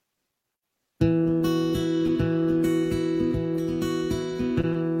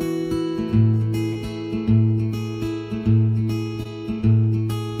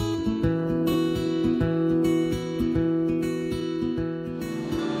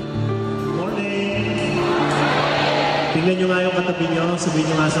Tingnan nyo nga yung katabi nyo, sabihin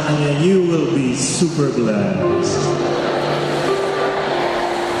nyo nga sa kanya, you will be super blessed.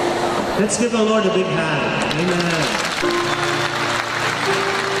 Let's give the Lord a big hand. Amen.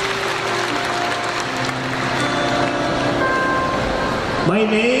 My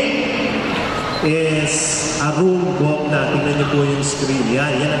name is Arun Gogna. Tingnan niyo po yung screen.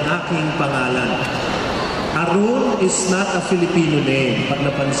 Yan ang aking pangalan. Arun is not a Filipino name, pag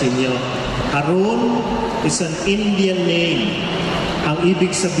napansin niyo. Arun is an Indian name. Ang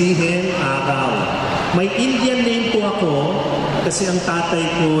ibig sabihin, araw. May Indian name po ako kasi ang tatay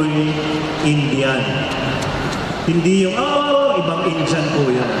ko'y Indian. Hindi yung, ibang Indian po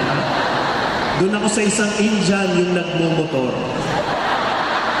yun. Doon ako sa isang Indian yung nagmumotor.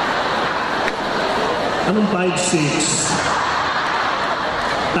 Anong 5'6"?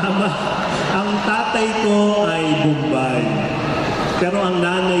 Tama. Ang tatay ko ay Bombay. Pero ang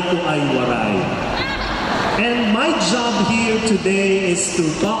nanay ko ay Waray. And my job here today is to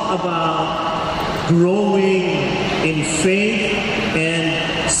talk about growing in faith and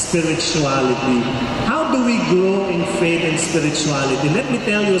spirituality. How do we grow in faith and spirituality? Let me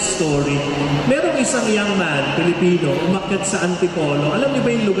tell you a story. Merong isang young man, Pilipino, umakyat sa Antipolo. Alam niyo ba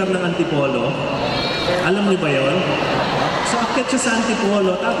yung lugar ng Antipolo? Alam niyo ba yun? So, akyat siya sa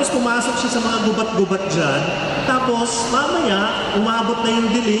Antipolo, tapos pumasok siya sa mga gubat-gubat dyan, tapos mamaya, umabot na yung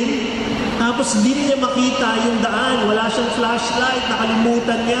dilim, tapos hindi niya makita yung daan, wala siyang flashlight,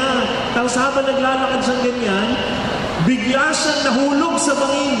 nakalimutan niya. Tapos habang naglalakad siyang ganyan, bigla siyang nahulog sa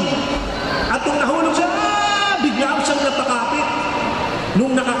bangin. At nung nahulog siya, bigla siyang napakapit.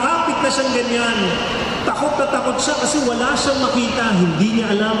 Nung nakakapit na siyang ganyan, takot na takot siya kasi wala siyang makita. Hindi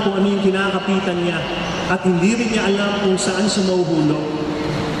niya alam kung ano yung kinakapitan niya. At hindi rin niya alam kung saan siya mahuhulog.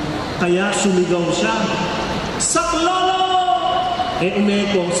 Kaya sumigaw siya, "Saklolo!"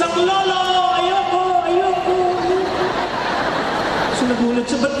 Umeko, "Saklolo! Ayoko! Ayoko!" So nagulat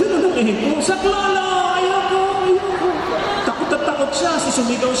siya, ba't gano'n ang eko? "Saklolo! Ayoko! Ayoko!" Takot na takot siya. So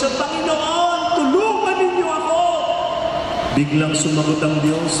sumigaw siya, "Panginoon, tulungan ninyo ako!" Biglang sumagot ang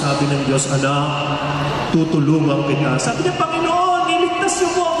Diyos. Sabi ng Diyos, "Anak, tutulungan kita." Sabi niya, "Panginoon, iligtas niyo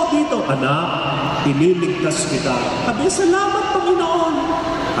po ako dito." "Anak, ililigtas kita." Sabi niya, "Salamat, Panginoon."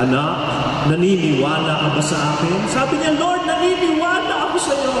 "Anak, naniniwala ka ba sa akin?" Sabi niya, "Lord, naniniwala ako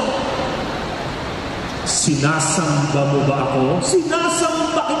sa iyo." "Sinasamba mo ba ako?"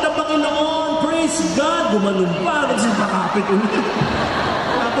 "Sinasamba kita, Panginoon." Praise God. Gumanumpa, nagsipakapit ulit.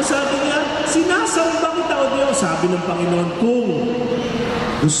 Tapos sabi niya, "Sinasamba kita, O Diyos." Sabi ng Panginoon, "Kung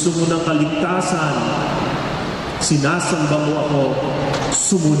gusto mo ng kaligtasan, sinasamba mo ako,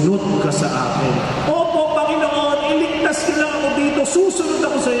 sumunod ka sa akin." "Opo, Panginoon, iligtas ka lang ako dito, susunod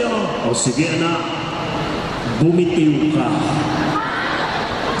ako sa iyo." "O sige, anak, bumitiw ka."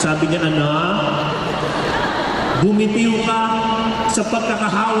 Sabi niya, "Anak, bumitiw ka sa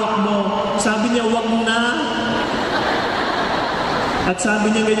pagkakahawak mo." Sabi niya, "Wag na." At sabi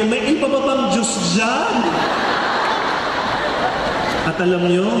niya ganyan, "May iba ba bang Diyos dyan?" At alam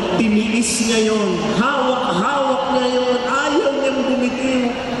niyo, tiniis niya yun. Hawak-hawak niya yun. Ayaw niyang bumitiw.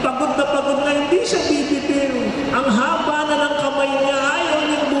 Pagod na hindi siya bibitiw. Ang haba na ng kamay niya, ayaw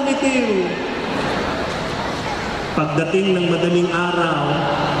niyang bumitiw. Pagdating ng madaling araw,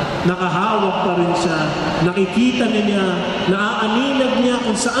 nakahawak pa rin siya. Nakikita niya, naaaninag niya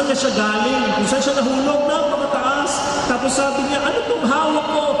kung saan na siya galing, kung saan siya nahulog na mga taas. Tapos sabi niya, "Ano itong hawak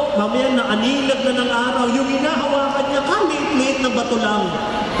ko?" Mamaya naaninag na ng araw. Yung hinahawakan niya, kaliit-liit na bato lang.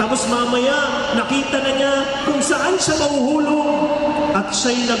 Tapos mamaya, nakita na niya kung saan siya mahuhulog. At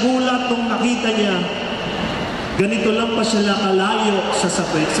siya'y nagulat nung nakita niya. Ganito lang pa siya kalayo sa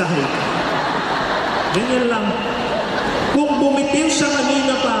sahig. Ganyan lang. Kung bumitiw siya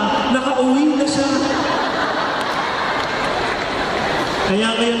kanina pa, nakauwi na siya. Kaya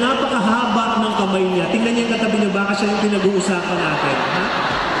ngayon napakahaba ng kamay niya. Tingnan niyo yung katabi niyo, baka siya yung pinag-uusapan natin. Ha?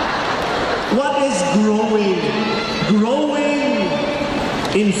 What is growing? Growing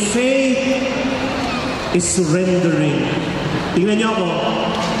in faith is surrendering. Tingnan niyo ako.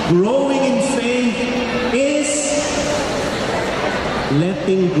 Growing in faith is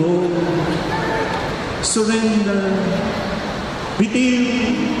letting go. Surrender. Bitiw.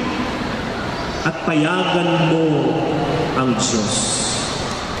 At payagan mo ang Diyos.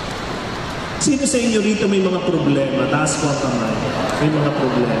 Sino sa inyo rito may mga problema? Taas ko ang kamay. May mga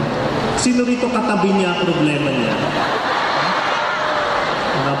problema. Sino rito katabi niya ang problema niya?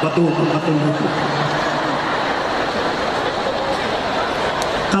 Patulog.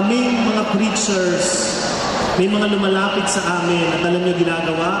 Kaming mga preachers, may mga lumalapit sa amin at alam niyo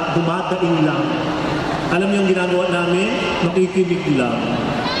ginagawa? Dumadaing lang. Alam niyo yung ginagawa namin? Makikinig lang.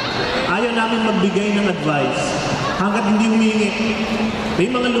 Ayaw namin magbigay ng advice. hanggat hindi humingi. May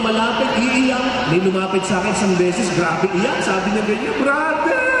mga lumalapit, iiyak. May lumapit sa akin isang beses, grabe iyak. Sabi niya ganyan,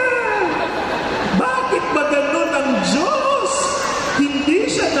 brother, bakit ba ganun ang Diyos? Hindi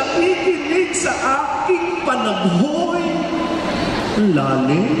siya nakikinig sa aking panaghoy. Ang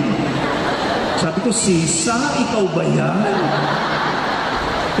lalim. Sabi ko, Sisa, ikaw ba yan?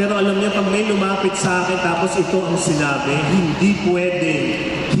 Pero alam niya, pag may lumapit sa akin, tapos ito ang sinabi, hindi pwede,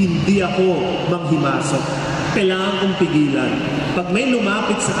 hindi ako manghimasok. Kailangan kong pigilan. Pag may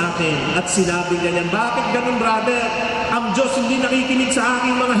lumapit sa akin at sinabi ganyan, bakit ganun, brother? Ang Diyos hindi nakikinig sa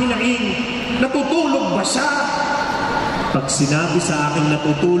aking mga hinaing. Natutulog ba siya? Pag sinabi sa akin,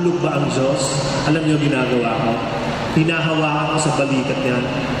 natutulog ba ang Diyos? Alam niyo ginagawa ko? Hinahawakan ko sa balikat niya.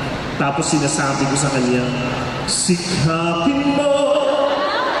 Tapos sinasabi ko sa kanya, sikapin mo,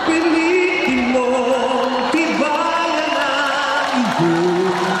 pilitin mo, tibayan ang iyong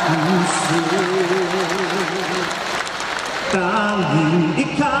puso. Tanging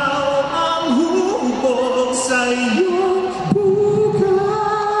ikaw ang hubog sa iyong buhay.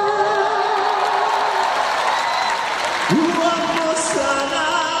 Huwag mo sana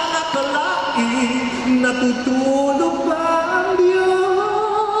nakalain, natutulog ba ang Diyos?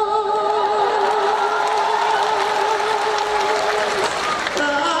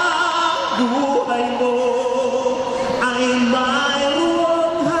 Ang buhay mo ay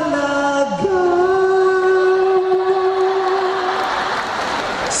mayroong halaga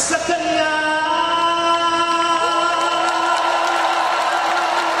sa Kanya.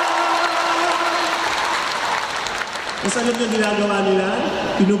 Kasi alam niyo ginagawa nila?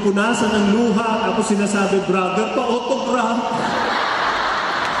 Pinupunasan ng luha, tapos sinasabi, brother, pa-autograph.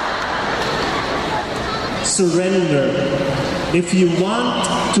 Surrender. If you want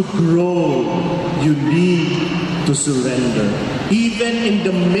to grow, you need to surrender. Even in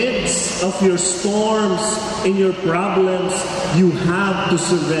the midst of your storms, in your problems, you have to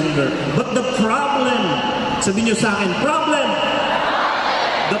surrender. But the problem, sabihin niyo sa akin, problem!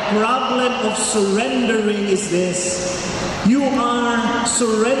 The problem of surrendering is this. You are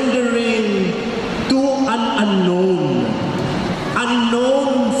surrendering to an unknown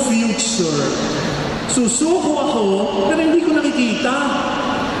future. Susuko ako, pero hindi ko nakikita.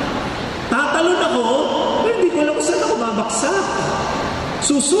 Tatalon ako, pero hindi ko alam kung saan ako babaksak.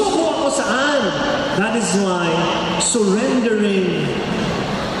 Susuko ako saan? That is why surrendering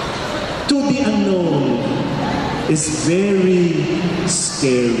to the unknown is very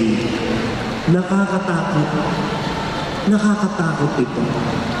scary. Nakakatakot. Nakakatakot ito.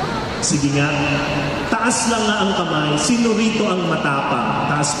 Sige nga, taas lang nga ang kamay. Sino rito ang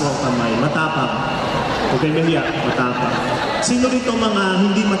matapang? Taas mo ang kamay. Matapang. Okay, Maria, matapang. Sino rito mga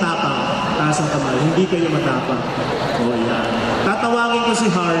hindi matapang? Taas ang kamay. Hindi kayo matapang. O, yan. Tatawagin ko si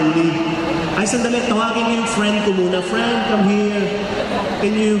Harley. Ay, sandali. Tawagin ko yung friend ko muna. Friend, come here.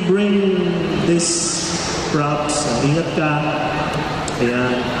 Can you bring this props? Ingat ka.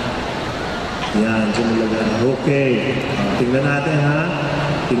 Ayan. Yan, dyan nilagay. Okay. Tingnan natin, ha?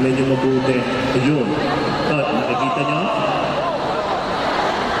 Tingnan nyo mabuti. Ayun. Nakikita nyo?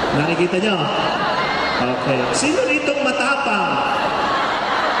 Nakikita nyo? Okay. Sino rito matapang?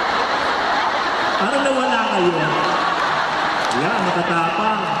 Parang nawala kayo. Yan,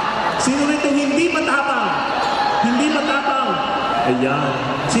 matatapang. Sino rito hindi matapang? Hindi matapang. Ayan.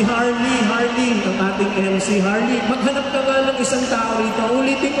 Si Harley, ang ating MC. Harley, maghanap ka nga ng isang tao rito.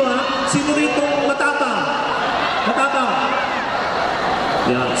 Ulitin ko, ha? Sino rito matapang? Matapang.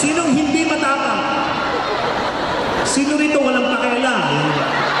 Yan. Sinong hindi matapang? Sino rito walang pakialam?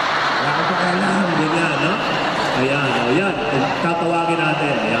 Walang pakialam. Ganyan, no? Ayan, ayan. Tatawagin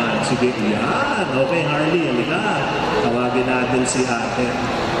natin. Ayan, sige. Ayan. Okay, Harley, halika. Tawagin natin si ate.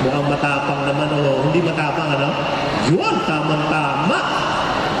 Mukhang matapang naman, o hindi matapang, ano? Yun, tamang-tama.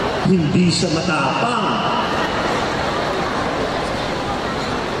 Hindi siya matapang.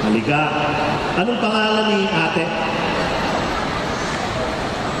 Halika. Anong pangalan ni ate?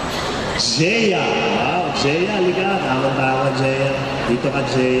 Jeya. Wow, Jeya, halika. Tamang-tama, Jeya. Dito ka,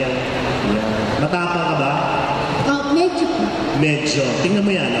 Jeya. Yan. Matapang ka ba? Medyo po. Medyo. Tingnan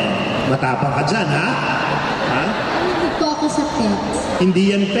mo yan, oh. Matapang ka dyan, ha? Ha? Hindi po ako sa pets.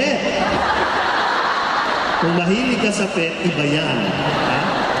 Hindi yan pet. Kung mahilig ka sa pet, iba yan. Ha?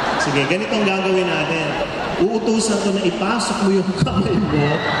 Sige, ganito ang gagawin natin. Uutusan ko na ipasok mo yung kamay mo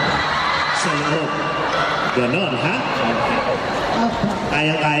sa loob. Ganon, ha? Okay. Opo.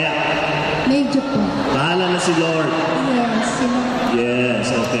 Kaya-kaya. Medyo po. Bahala na si Lord. Yes, sino? Yes,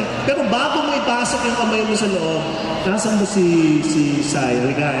 okay. Pero bago mo ipasok yung kamay mo sa loob, nasan mo si Sai?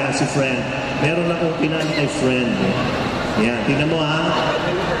 Halika, si friend. Meron akong pinano kay friend. Yan, tingnan mo, ha?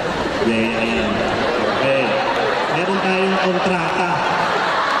 Yan. Okay. kontrata.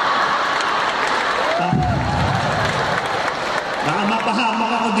 Baka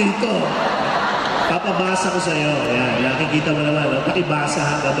mapahamak ako dito. Papabasa ko sa'yo. Ayan, nakikita mo naman. Pakibasa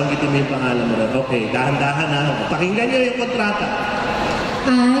ha, babanggitin mo yung pangalan mo. Okay, dahan-dahan ha. Pakinggan nyo yung kontrata.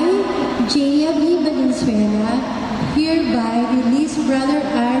 I, J.A. Valenzuela, hereby release Brother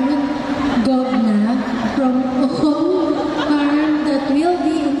Arun Gogna from all harm that will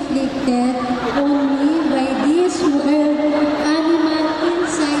be inflicted on me by this wild animal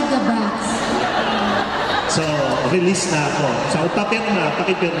inside the box. So, release na ako. So, pakipirma.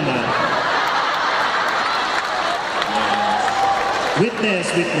 Witness.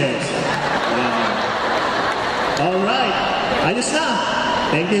 Yeah. Alright. Ayos na.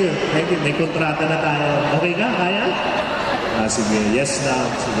 Thank you. May kontrata na tayo. Okay ka? Kaya? Sige. Yes na.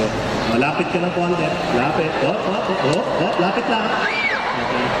 Sige. Malapit ka ng konti. Lapit. Lapit lang.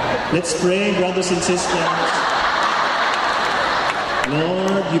 Okay. Let's pray, brothers and sisters.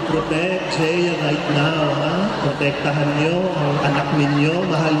 Lord, you protect Jay right now. Ha? Protektahan niyo ang anak ninyo.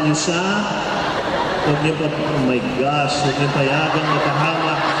 Mahal niyo siya. Huwag niyo pa, oh my gosh, huwag niyo payagang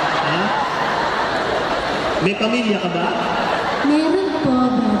matahamak. Ha? May pamilya ka ba? Meron po,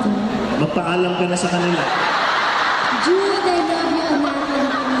 brother. Magpaalam ka na sa kanila. Jude, I love you, anak.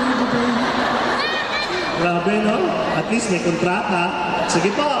 Grabe, no? At least may kontrata. Sige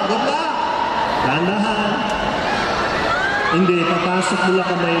po, good luck. Dahan-dahan. Hindi, papasok nila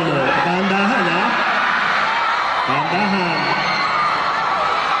kamay mo. Dahan-dahan, ha? Dahan-dahan.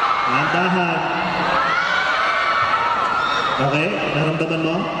 Okay? Naramdaman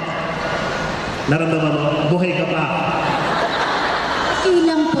mo? Buhay ka pa.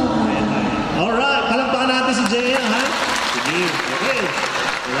 Ilang po. Alright, palakpakan natin si Jaya, ha? Sige, okay.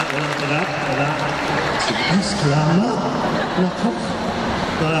 Walang tagat. Sige, salamat. Naku,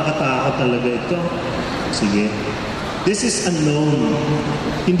 nakakatakot talaga ito. Sige. This is unknown.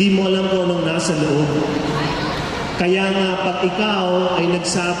 Hindi mo alam kung anong nasa loob. Kaya nga, pag ikaw ay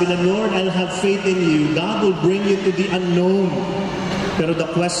nagsabi na, Lord, I'll have faith in you, God will bring you to the unknown. Pero the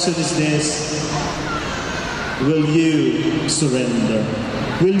question is this, will you surrender?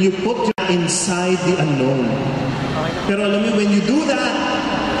 Will you put you inside the unknown? Pero alam mo, when you do that,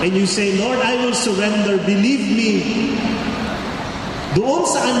 and you say, Lord, I will surrender, believe me, doon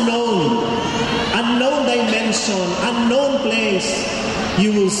sa unknown dimension, unknown place,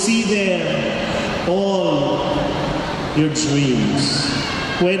 you will see there all your dreams.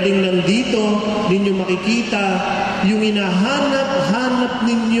 Pwedeng nandito ninyo makikita yung hinahanap-hanap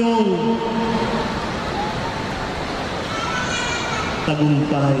ninyong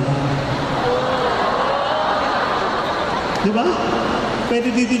tagumpay. Diba? Pwede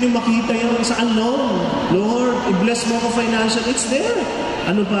dito nyo makita yung sa unknown. Lord, i-bless mo ako financial. It's there.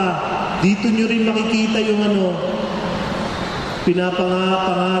 Ano pa? Dito nyo rin makikita yung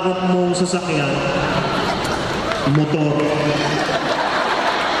pinapangarap mong sasakyan. Motor.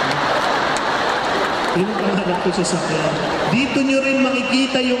 Yung pangarap ko sasakyan. Dito nyo rin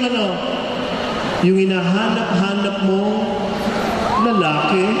makikita yung yung hinahanap-hanap mong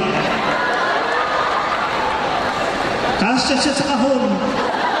lalaki. Kasya siya sa kahon.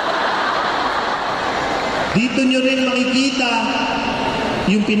 Dito nyo rin makikita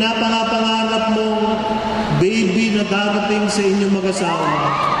yung pinapangarap mong baby na darating sa inyong mag-asawa.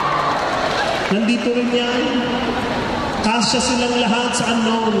 Nandito rin yan. Kasya silang lahat sa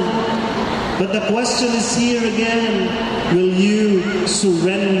unknown. But the question is here again, will you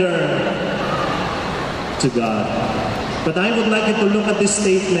surrender to God? But I would like you to look at this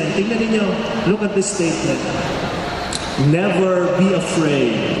statement. Tingnan ninyo, look at this statement. Never be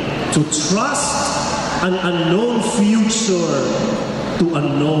afraid to trust an unknown future to a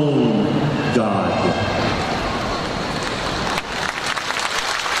known God.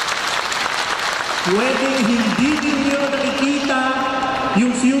 Pwedeng hindi ninyo nakikita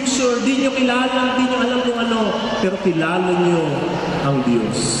yung future, di nyo kilala, di nyo alam kung ano, pero kilala nyo ang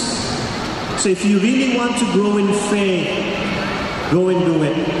Diyos. So if you really want to grow in faith, go and do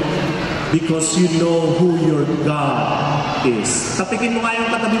it. Because you know who your God is. Tapikin mo nga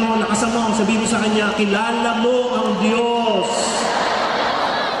yung katabi mo, lakasan mo, sabihin mo sa Kanya, kilala mo ang Diyos.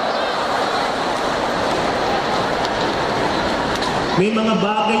 May mga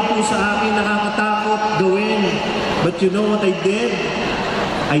bagay po sa akin nakakatakot gawin. But you know what I did?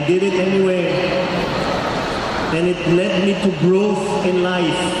 I did it anyway. And it led me to growth in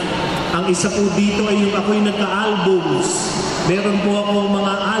life. Ang isa po dito ay yung ako'y nagka-albums. Meron po ako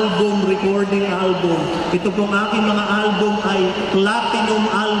mga album, recording album. Ito pong aking mga album ay platinum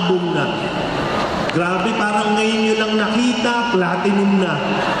album na. Grabe, parang ngayon nyo lang nakita, platinum na.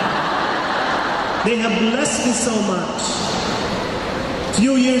 They have blessed me so much.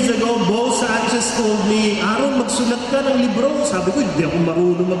 Few years ago, Bo Sanchez told me, Arun, magsulat ka ng libro. Sabi ko, hindi ako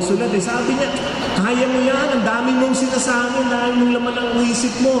marunong magsulat. Sabi niya, kaya mo yan, ang dami mong sinasabi, dahil mong laman ang isip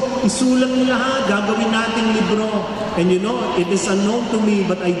mo, isulat mo lahat, gagawin natin libro. And you know, it is unknown to me,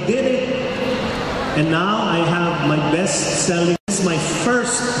 but I did it. And now I have my best-selling, this is my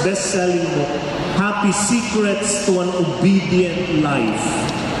first best-selling book, Happy Secrets to an Obedient Life.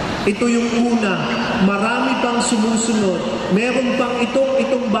 Ito yung una. Marami pang sumusunod. Meron pang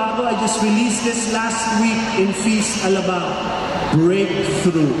itong bago. I just released this last week in Feast Alabang.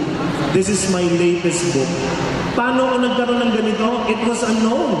 Breakthrough. This is my latest book. Paano ako nagkaroon ng ganito? It was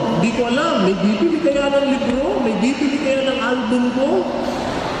unknown. Hindi ko alam. May bibili kaya ng libro? May bibili kaya ng album ko?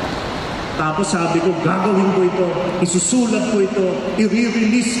 Tapos sabi ko, gagawin ko ito, isusulat ko ito,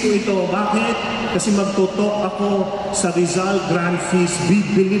 i-release ko ito. Bakit? Kasi magtutok ako sa Rizal Grand Feast,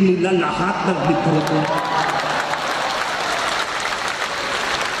 bibili nila lahat ng libro ko.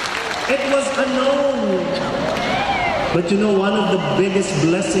 It was unknown. But you know, one of the biggest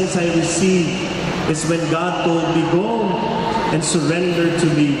blessings I received is when God told me, go and surrender to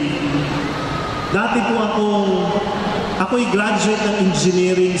me. Dati po ako'y graduate ng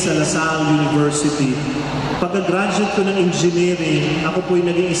engineering sa Rizal University. Pagka-graduate ko ng engineering, ako po'y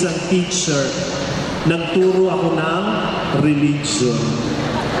naging isang teacher. Nagturo ako ng religion.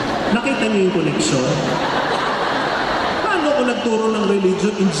 Nakita niyo yung connection? Paano ako nagturo ng religion?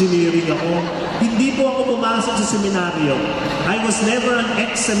 Engineering ako. Hindi po ako pumasok sa seminaryo. I was never an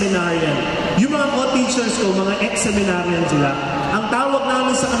ex-seminarian. Yung mga co-teachers ko, mga ex-seminarian sila. Ang tawag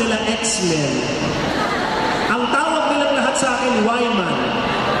namin sa kanila, ex-men. Ang tawag nilang lahat sa akin, why man?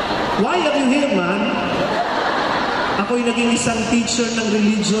 Why are you here, man? Ako'y naging isang teacher ng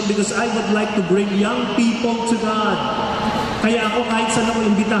religion because I would like to bring young people to God. Kaya ako kahit saan ako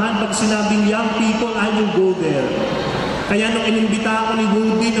imbitahan, pag sinabing young people, I will go there. Kaya nung inimbita ako ni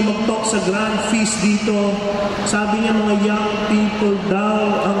Woody na mag-talk sa Grand Feast dito, sabi niya mga young people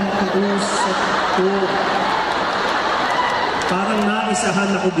daw ang kausap ko. Parang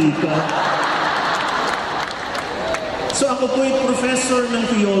naisahan ako dito. So ako po'y professor ng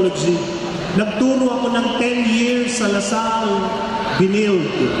theology. Nagturo ako ng 10 years sa Lasal, Binild.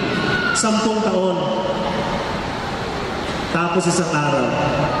 10 taon. Tapos isang araw,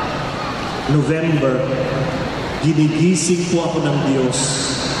 November, ginigising po ako ng Diyos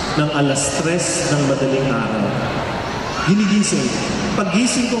ng alas 3 ng madaling araw. Ginigising.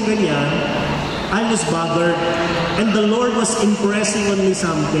 Paggising kong ganyan, I was bothered and the Lord was impressing on me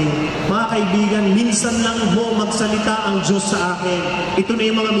something. Mga kaibigan, minsan lang ho magsalita ang Diyos sa akin. Ito na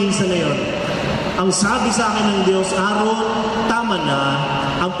yung mga minsan na yun. Ang sabi sa akin ng Diyos, Arun, tama na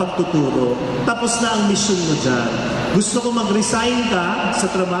ang pagtuturo. Tapos na ang mission mo dyan. Gusto ko mag-resign ka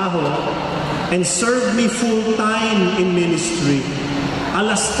sa trabaho and serve me full-time in ministry.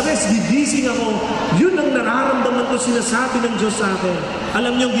 Alas 3, gigising ako. Yun ang nararamdaman ko, sinasabi ng Diyos sa akin.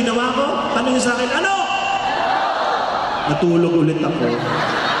 Alam niyo ang ginawa ko? Tanong niyo sa akin, ano? Natulog ulit ako.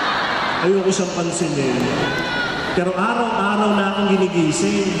 Ayoko siyang pansinin. Pero araw-araw na akong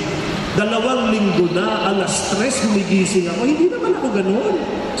ginigising. 2 linggo na, alas 3, gumigising ako. Hindi naman ako ganun.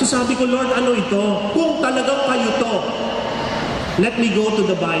 So sabi ko, Lord, ano ito? Kung talagang kayo to, let me go to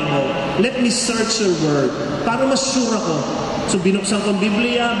the Bible. Let me search your word. Para mas sure ako. So binuksan ko ang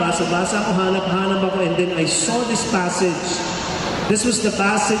Biblia, basa-basa ako, hanap-hanap ako, and then I saw this passage. This was the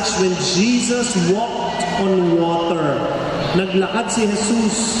passage when Jesus walked on water. Naglakad si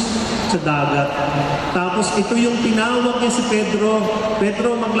Jesus sa dagat. Tapos ito yung tinawag niya si Pedro.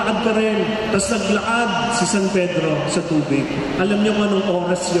 Pedro, maglakad ka rin. Tapos naglakad si San Pedro sa tubig. Alam niyo kung anong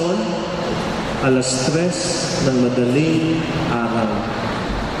oras yon? Alas 3 ng madaling araw.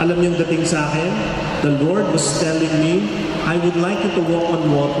 Alam niyo yung dating sa akin? The Lord was telling me, I would like you to walk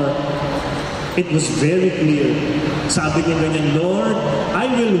on water. It was very clear. Sabi niya ganyan, Lord, I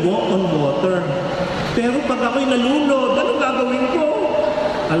will walk on water. Pero pag ako'y nalunod, anong gagawin ko?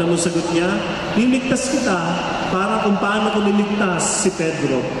 Alam mo sagot niya, niligtas kita para kung paano ko niligtas si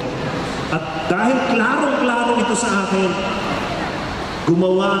Pedro. At dahil klarong-klaro ito sa akin,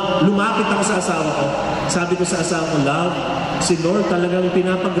 lumapit ako sa asawa ko. Sabi ko sa asawa ko, love, si Lord talagang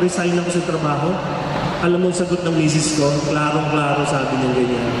pinapag-resign ako sa trabaho. Alam mo ang sagot ng misis ko, klarong-klaro sabi niya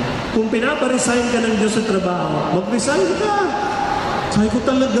ganyan. Kung pinaparesign ka ng Diyos sa trabaho, mag-resign ka. Sabi ko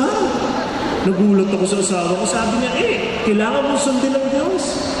talaga. Nagulat ako sa asawa ko. Sabi niya, kailangan mo sundin ng Diyos.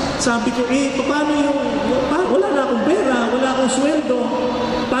 Sabi ko, paano wala na akong pera, wala akong sweldo.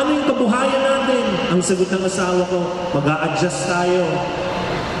 Paano yung kabuhayan natin? Ang sagot ng asawa ko, mag-a-adjust tayo.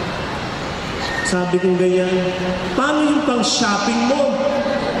 Sabi ko ganyan, paano yung pang-shopping mo?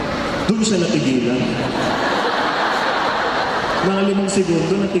 Doon siya natigilan. Mga 5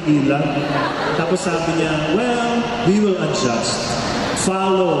 segundo natigilan. Tapos sabi niya, well, we will adjust.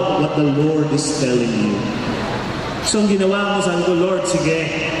 Follow what the Lord is telling you. So ang ginawa ko, sabi ko, Lord, sige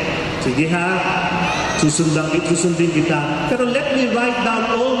ha, susundin kita. Pero let me write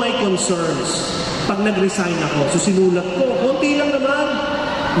down all my concerns. Pag nag-resign ako, so sinulat ko, konti lang naman,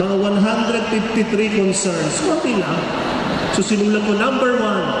 mga 153 concerns, konti lang. So sinulat ko, number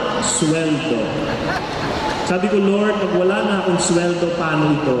 1, sweldo. Sabi ko, Lord, pag wala na akong sweldo, paano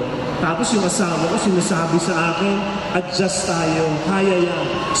ito? Tapos yung asawa ko, sinasabi sa akin, adjust tayo, kaya yan.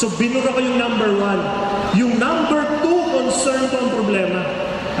 So binura ko yung number 1. Yung number 2, concern ko ang problema.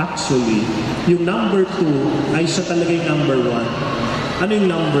 Actually, yung number 2 ay siya talaga yung number 1. Ano yung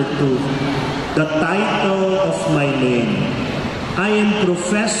number 2? The title of my name. I am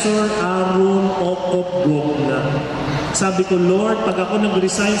Professor Arun of Gogna. Sabi ko, Lord, pag ako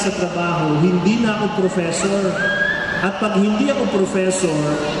nag-resign sa trabaho, hindi na ako professor. At pag hindi ako professor,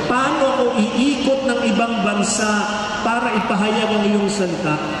 paano ako iikot ng ibang bansa para ipahayag ang iyong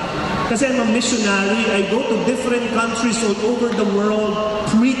salita? Kasi I'm a missionary. I go to different countries all over the world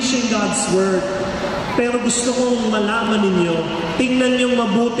preaching God's Word. Pero gusto kong malaman ninyo, tingnan niyong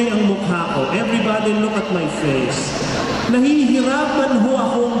mabuti ang mukha ko. Everybody look at my face. Nahihirapan ho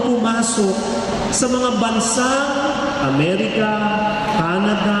akong pumasok sa mga bansang Amerika,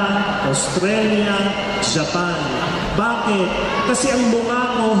 Canada, Australia, Japan. Bakit? Kasi ang mukha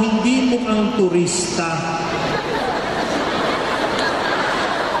ko hindi mukhang turista.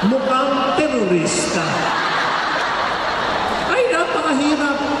 Mukhang terorista. Ay,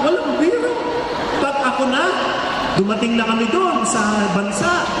 napakahirap. Walang biro. Pag ako na, dumating na kami doon sa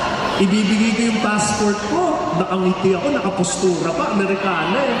bansa, ibibigay ko yung passport ko. Nakangiti ako, nakapustura pa,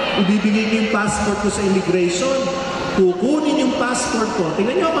 Amerikana eh. Ibibigay ko yung passport ko sa immigration. Kukunin yung passport ko.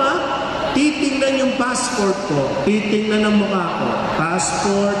 Tingnan nyo ba? Titingnan yung passport ko. Titingnan ang mukha ko.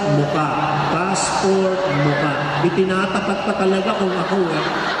 Passport, mukha. Passport, mukha. Itinatapat pa talaga kung ako eh.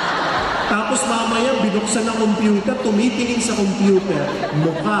 Tapos mamaya binuksan ng computer, tumitingin sa computer.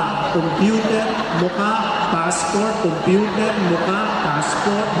 Mukha, computer, mukha, passport, computer, mukha,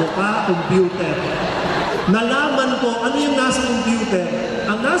 passport, mukha, computer. Nalaman ko ano yung nasa computer.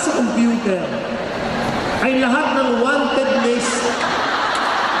 Ang nasa computer ay lahat ng wanted list.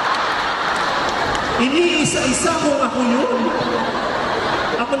 Iniisa-isa kung ako yun.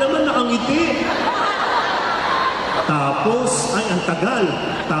 Ako naman nakangiti. Tapos, ay ang tagal.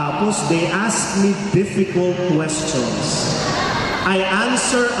 Tapos, they asked me difficult questions. I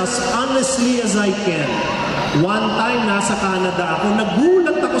answer as honestly as I can. One time, nasa Canada ako,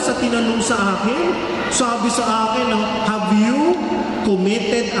 nagulat ako sa tinanong sa akin. Sabi sa akin, have you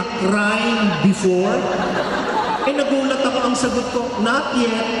committed a crime before? Eh, nagulat ako, ang sagot ko, not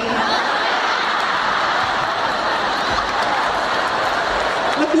yet.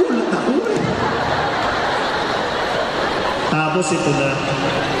 Nagulat ako eh. Tapos ito na.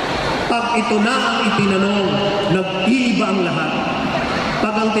 Pag ito na ang itinanong, nag-iiba ang lahat.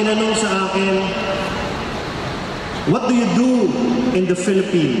 Pag ang tinanong sa akin, what do you do in the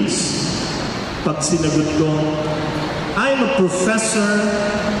Philippines? Pag sinagot ko, I'm a professor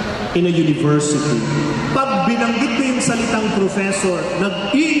in a university. Pag binanggit ko yung salitang professor,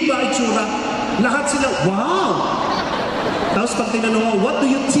 nag-iiba itsura. Lahat sila, wow! Tapos pag tinanong ko, what do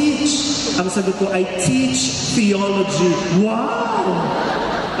you teach? Ang sagot ko, I teach theology. Wow!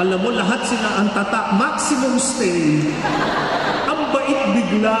 Alam mo, lahat sila ang tata, maximum stay. Ang bait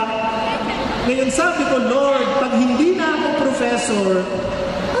bigla. Ngayon sabi ko, Lord, pag hindi na ako professor,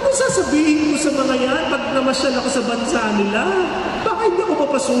 ano sasabihin ko sa mga yan pag namasyal ako sa bansa nila? Baka hindi ako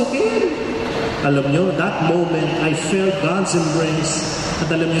papasukin. Alam nyo, that moment, I felt God's embrace. At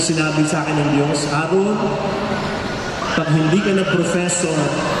alam nyo, sinabi sa akin ng Diyos, Arun, pag hindi ka na professor,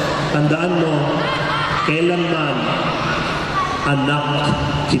 tandaan mo, kailanman, anak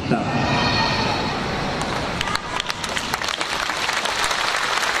kita.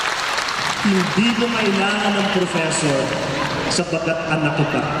 Hindi mo kailangan ng professor sapagkat anak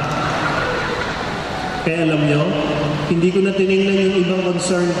kita. Kaya alam nyo, hindi ko na tinignan yung ibang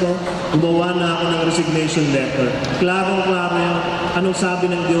concern ko. Gumawa na ako ng resignation letter. Klarong-klaro yun. Anong sabi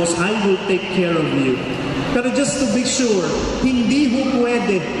ng Diyos? I will take care of you. Pero just to be sure, hindi ho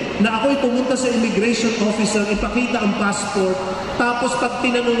pwede na ako'y pumunta sa immigration officer, ipakita ang passport, tapos pag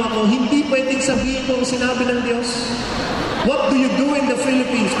tinanong ako, hindi pwedeng sabihin ko ang sinabi ng Diyos. What do you do in the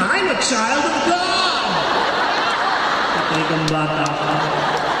Philippines? I'm a child of God! Patay kang bata.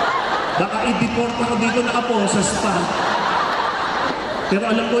 Baka i-deport ako dito nakaposas pa. Pero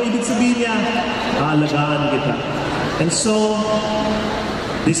alam ko, ibig sabihin niya, aalagaan kita. And so,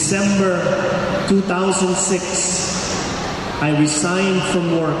 December 2006, I resigned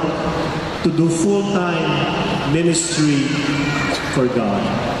from work to do full-time ministry for God.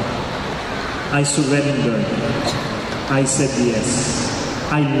 I surrendered. I said yes.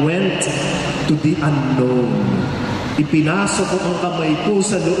 I went to the unknown. Ipinasok ko ang kamay ko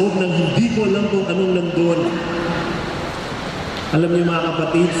sa loob ng hindi ko alam kung anong nandun. Alam niyo mga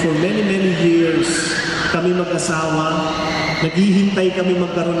kapatid, for many years, kami mag-asawa, naghihintay kami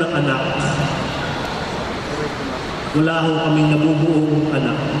magkaroon ng anak. Wala ho kaming nabubuong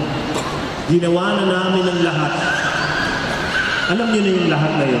anak. Ginawa na namin ang lahat. Alam niyo na yung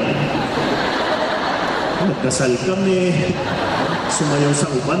lahat na yun. Nagdasal kami, sumayaw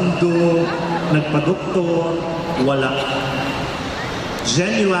sa ubando, nagpa-doktor, wala.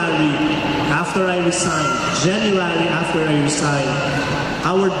 January after I resigned,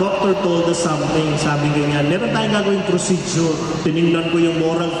 our doctor told us something. Sabi niya, meron tayong gagawing procedure. Tinignan ko yung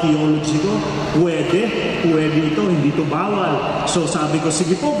moral theology ko. Pwede ito, hindi ito bawal. So sabi ko,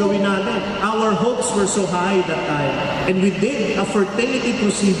 sige po, gawin natin. Our hopes were so high that time. And we did a fertility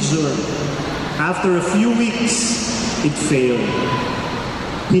procedure. After a few weeks, it failed.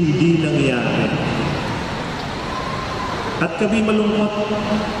 Hindi nangyari. At kami malungkot.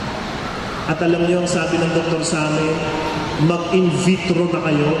 At alam niyo, ang sabi ng doktor sa amin, mag-in vitro na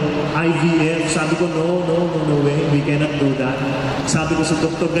kayo, IVF. Sabi ko, no way, we cannot do that. Sabi ko sa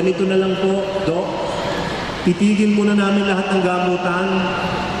doktor, ganito na lang po, Dok, titigil muna namin lahat ng gamutan,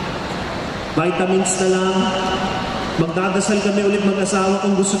 vitamins na lang, magdadasal kami ulit mag-asawa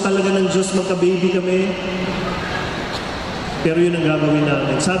kung gusto talaga ng Diyos, magka-baby kami. Pero yun ang gagawin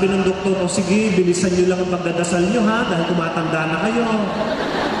namin. Sabi ng doktor, sige, bilisan nyo lang ang pagdadasal nyo ha, dahil tumatanda na kayo.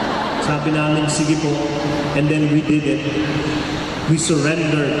 Sabi namin, sige po. And then we did it. We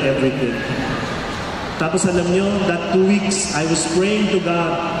surrendered everything. Tapos alam nyo, that 2 weeks, I was praying to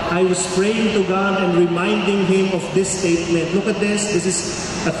God. I was praying to God and reminding Him of this statement. Look at this. This is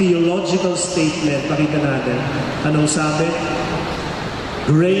a theological statement. Pakita natin. Anong sabi?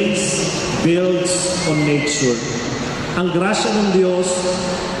 Grace builds on nature. Ang grasya ng Diyos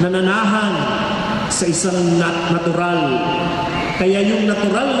nananahan sa isang natural. Kaya yung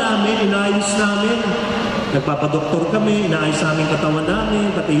natural namin, inayos namin. Nagpapadoktor kami, inaayos namin katawan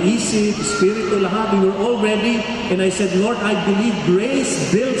namin, pati isip, spirito, lahat. We were all ready. And I said, Lord, I believe grace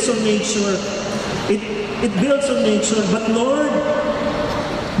builds on nature. It builds on nature. But Lord,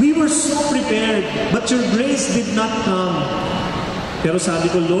 we were so prepared. But your grace did not come. Pero sabi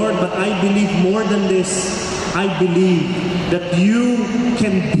ko, Lord, but I believe more than this. I believe that you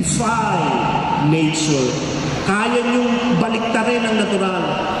can defy nature. Kaya niyong baliktarin ang natural.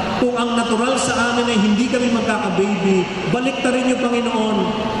 Kung ang natural sa amin ay hindi kami magkaka-baby, baliktarin niyo, Panginoon,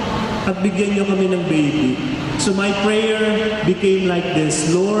 at bigyan niyo kami ng baby. So my prayer became like this,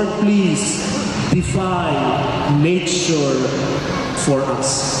 Lord, please defy nature for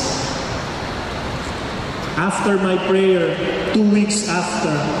us. After my prayer, 2 weeks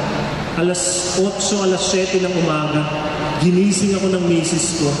after, alas 8, alas 7 ng umaga, ginising ako ng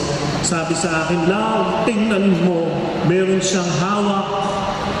misis ko. Sabi sa akin, Love, tingnan mo, meron siyang hawak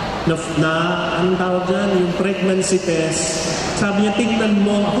na anong tawag dyan? Yung pregnancy test. Sabi niya, tingnan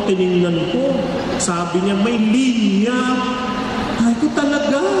mo. Ako tinignan ko. Sabi niya, may linya. Ay ko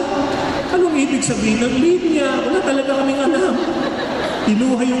talaga. Anong ibig sabihin ng linya? Wala talaga kaming alam.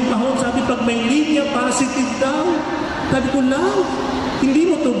 Kinuha yung kahon. Sabi, pag may linya, positive daw. Sabi ko, Love,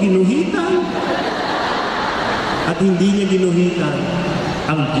 hindi mo to ginuhitan. At hindi niya ginuhitan.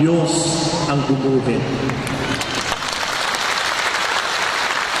 Ang Diyos ang gumuhit.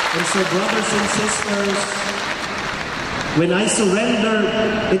 And so, brothers and sisters, when I surrendered,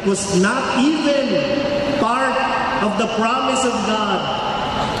 it was not even part of the promise of God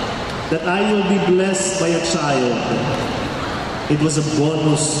that I will be blessed by a child. It was a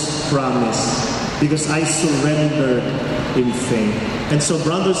bonus promise because I surrendered in faith. And so,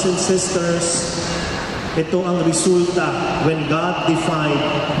 brothers and sisters, ito ang resulta when God defied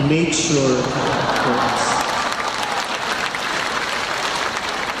nature for us.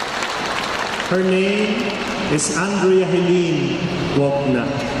 Her name is Andrea Helene Gogna.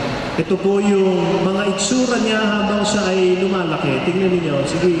 Ito po yung mga itsura niya habang siya ay lumalaki. Tingnan niyo.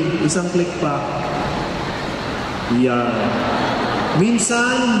 Sige, isang click pa. Yan.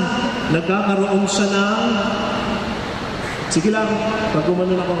 Minsan, nagkakaroon siya ng sige lang, pag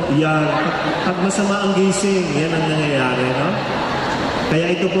gumanon ako, yan. Pag masama ang gising, yan ang nangyayari, no?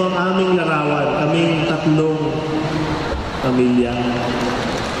 Kaya ito po ang aming larawan. Kaming 3 pamilya.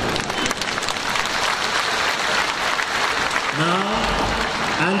 Now,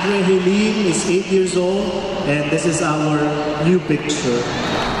 Andre Helene is 8 years old, and this is our new picture.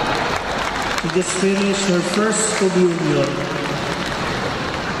 She just finished her first communion.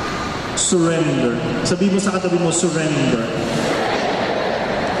 Surrender. Sabi mo sa katabi mo, surrender.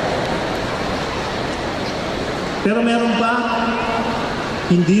 Pero meron pa,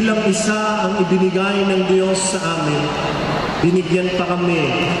 hindi lang isa ang ibinigay ng Diyos sa amin. Binigyan pa kami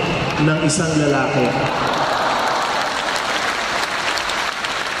ng isang lalaki.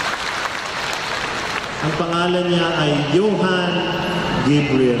 Ang pangalan niya ay Johann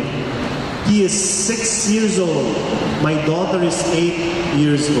Gabriel. He is 6 years old. My daughter is 8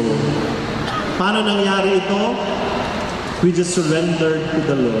 years old. Paano nangyari ito? We just surrendered to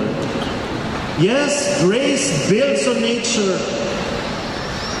the Lord. Yes, grace builds on nature,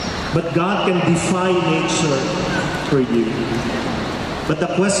 but God can defy nature for you. But the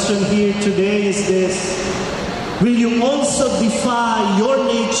question here today is this: will you also defy your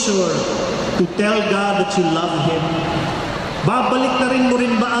nature to tell God that you love Him? Babalik na rin mo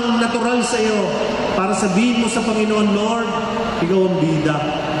rin ba ang natural sa iyo para sabihin mo sa Panginoon, Lord, Ikaw ang bida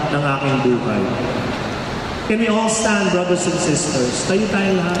ng aking buhay? Can we all stand, brothers and sisters? Tayo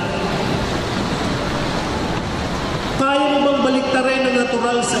tayong lahat. Kaya mo bang balik na rin ang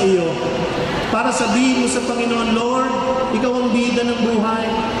natural sa iyo para sabihin mo sa Panginoon, Lord, Ikaw ang bida ng buhay,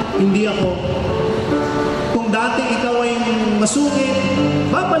 hindi ako. Kung dati ikaw ay masungit,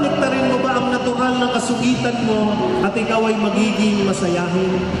 babalik na rin mo ba ang natural na kasugitan mo at ikaw ay magiging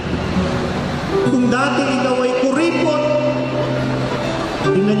masayahin? Kung dati ikaw ay kuripot,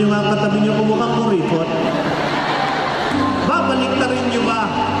 tingnan nyo nga katabi nyo kung mukhang kuripot, babalik na rin nyo ba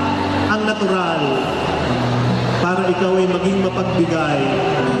ang natural para ikaw ay maging mapagbigay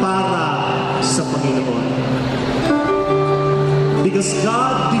para sa Panginoon? Because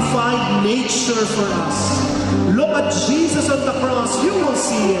God defied nature for us. Look at Jesus on the cross. You will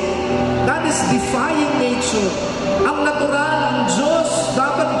see it. That is defying nature. Ang natural, ang Diyos,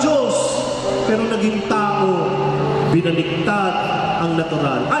 dapat Diyos. Pero naging tao, binaliktad ang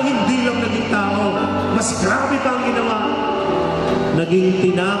natural. Ay, hindi lang naging tao. Mas grabe pa ang ginawa. Naging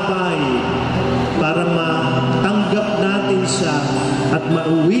tinapay para matanggap natin siya at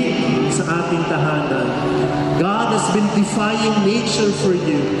mauwi sa ating tahanan. God has been defying nature for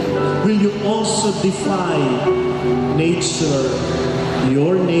you. Will you also defy nature,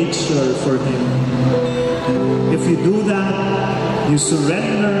 your nature for Him? If you do that, you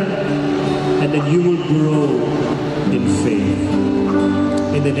surrender, and then you will grow in faith.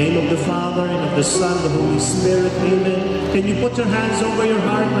 In the name of the Father, and of the Son, the Holy Spirit, amen. Can you put your hands over your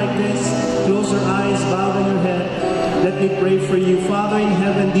heart like this? Close your eyes, bow down your head. Let me pray for you. Father in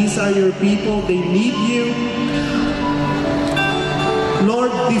heaven, these are your people. They need you.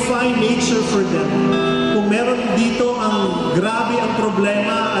 Lord, defy nature for them. Kung meron dito ang grabe ang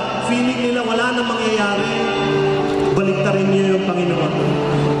problema at feeling nila wala na mangyayari, baliktarin niyo yung Panginoon.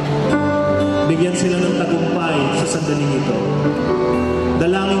 Bigyan sila ng tagumpay sa sandaling ito.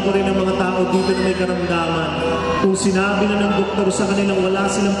 Dalangin ko rin ang mga tao dito na may karamdaman. Kung sinabi na ng doktor sa kanilang wala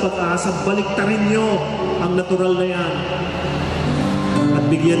silang pag-asa, baliktarin niyo ang natural na yan. At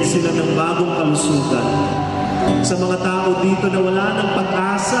bigyan sila ng bagong kalusugan. Sa mga tao dito na wala ng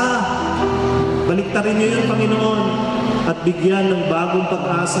pag-asa, baliktarin niyo yung Panginoon at bigyan ng bagong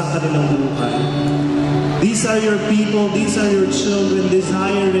pag-asa ang kanilang buhay. These are your people, these are your children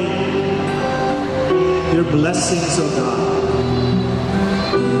desiring your blessings, O God.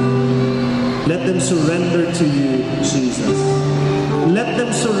 Let them surrender to you, Jesus. Let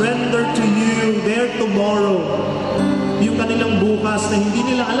them surrender to you their tomorrow. Yung kanilang bukas na hindi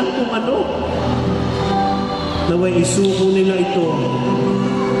nila alam kung ano. Naway isuko nila ito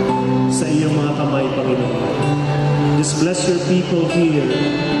sa iyong mga kamay, Panginoon. Just bless your people here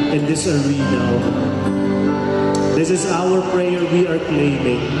in this arena. This is our prayer we are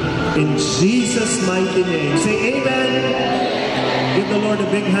claiming. In Jesus' mighty name. Say amen. Give the Lord a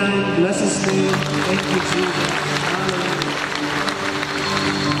big hand. Bless His name. Thank you, Jesus. Hallelujah.